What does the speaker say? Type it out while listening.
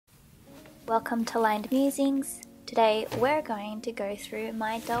Welcome to Lined Musings. Today we're going to go through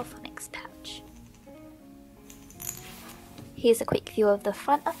my Delfonics pouch. Here's a quick view of the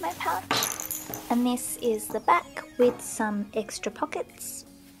front of my pouch, and this is the back with some extra pockets.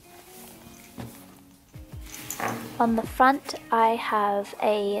 On the front I have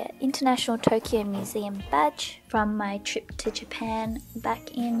a International Tokyo Museum badge from my trip to Japan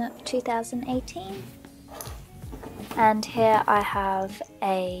back in 2018. And here I have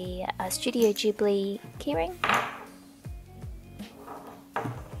a Studio Ghibli keyring.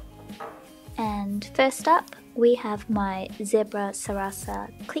 And first up we have my Zebra Sarasa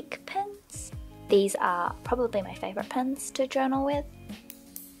Click pens. These are probably my favourite pens to journal with.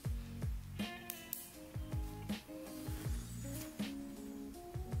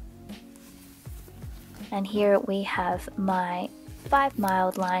 And here we have my 5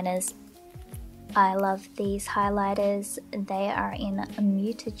 mild liners. I love these highlighters. They are in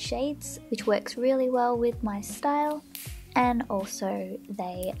muted shades, which works really well with my style, and also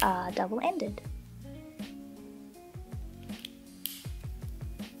they are double-ended.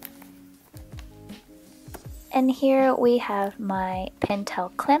 And here we have my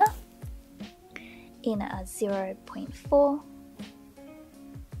Pentel cleaner in a 0.4.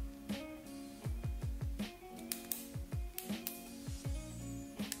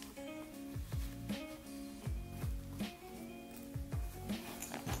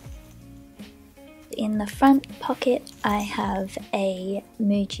 In the front pocket I have a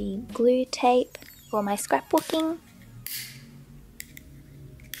Muji glue tape for my scrapbooking.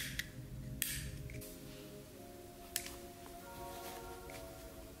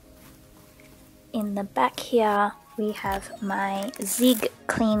 In the back here we have my Zig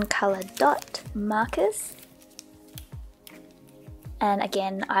Clean Color Dot markers. And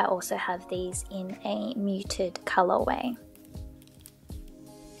again, I also have these in a muted colorway.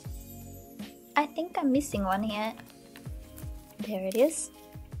 I think I'm missing one here. There it is.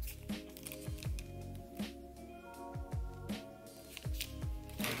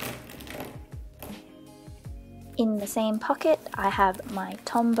 In the same pocket I have my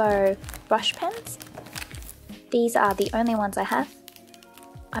Tombow brush pens. These are the only ones I have.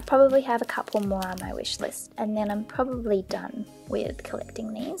 I probably have a couple more on my wish list, and then I'm probably done with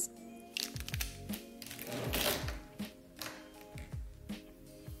collecting these.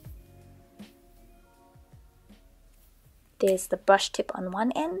 There's the brush tip on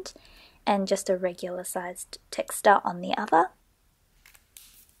one end and just a regular sized texter on the other.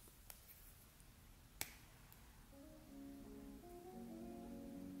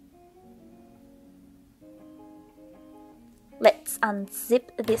 Let's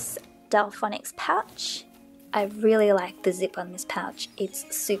unzip this Delfonics pouch. I really like the zip on this pouch. It's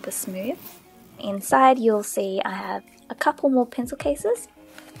super smooth. Inside you'll see I have a couple more pencil cases.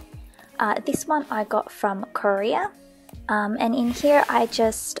 This one I got from Korea. And in here I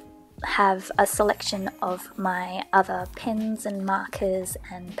just have a selection of my other pens and markers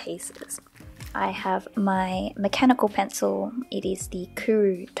and pieces. I have my mechanical pencil. It is the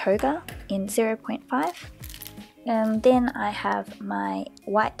Kuru Toga in 0.5. And then I have my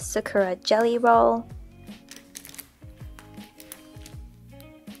white Sakura Jelly Roll,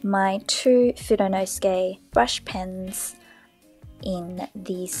 my 2 Fudonosuke brush pens in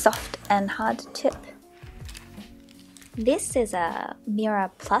the soft and hard tip. This is a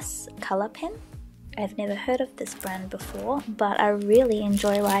Mira Plus color pen. I've never heard of this brand before, but I really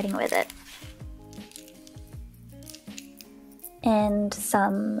enjoy writing with it. And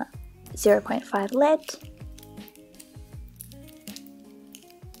some 0.5 lead.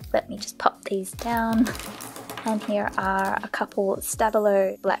 Let me just pop these down. And here are a couple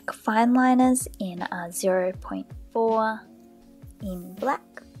Stabilo black fine liners in a 0.4 in black.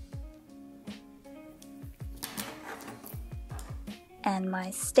 And my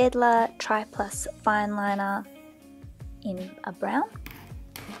Staedtler Tri Plus fine liner in a brown.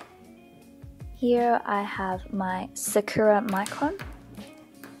 Here I have my Sakura Micron,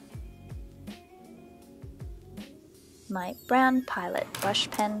 my brown Pilot brush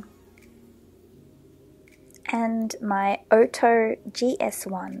pen, and my Oto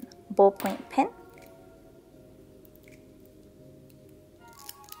GS1 ballpoint pen.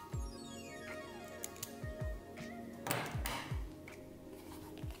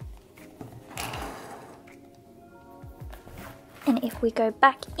 And if we go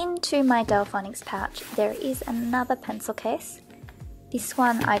back into my Delfonics pouch, there is another pencil case. This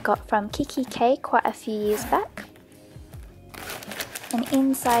one I got from Kiki K quite a few years back. And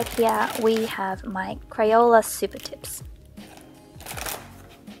inside here we have my Crayola Super Tips.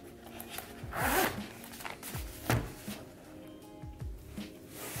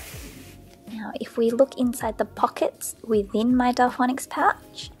 Now, if we look inside the pockets within my Delfonics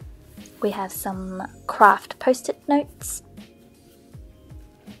pouch, we have some craft post-it notes.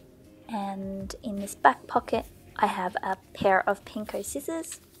 And in this back pocket, I have a pair of Pinko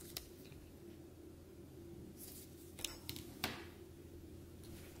scissors.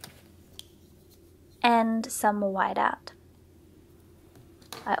 And some whiteout.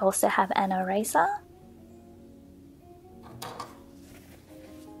 I also have an eraser.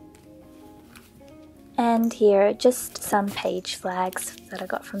 And here, just some page flags that I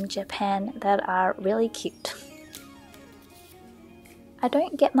got from Japan that are really cute. I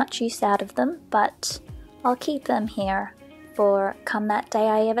don't get much use out of them, but I'll keep them here for come that day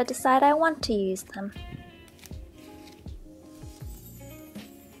I ever decide I want to use them.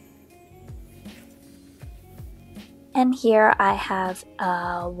 And here I have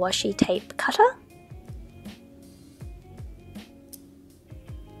a washi tape cutter.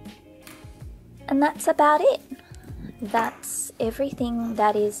 And that's about it. That's everything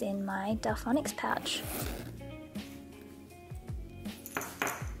that is in my Delfonics pouch.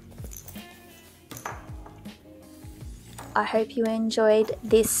 I hope you enjoyed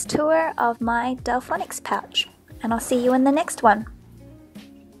this tour of my Delfonics pouch, and I'll see you in the next one.